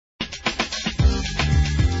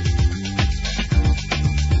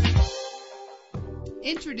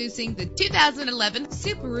Introducing the 2011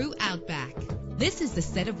 Subaru Outback. This is the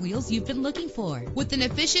set of wheels you've been looking for, with an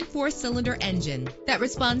efficient 4-cylinder engine that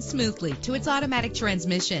responds smoothly to its automatic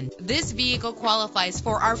transmission. This vehicle qualifies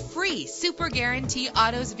for our free Super Guarantee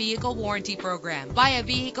Autos Vehicle Warranty Program. Buy a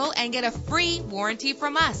vehicle and get a free warranty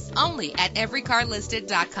from us, only at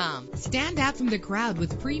everycarlisted.com. Stand out from the crowd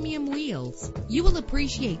with premium wheels. You will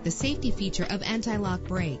appreciate the safety feature of anti-lock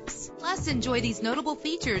brakes. Plus, enjoy these notable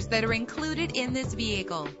features that are included in this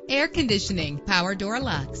vehicle: air conditioning, power door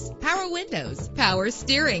locks, power windows, power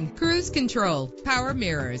steering, cruise control, power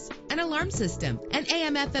mirrors, an alarm system, an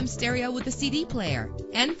AM/FM stereo with a CD player.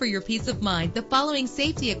 And for your peace of mind, the following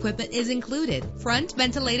safety equipment is included: front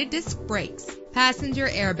ventilated disc brakes, passenger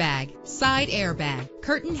airbag, side airbag,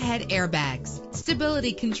 curtain head airbags,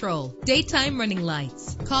 stability control, daytime running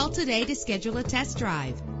lights. Call today to schedule a test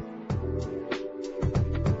drive.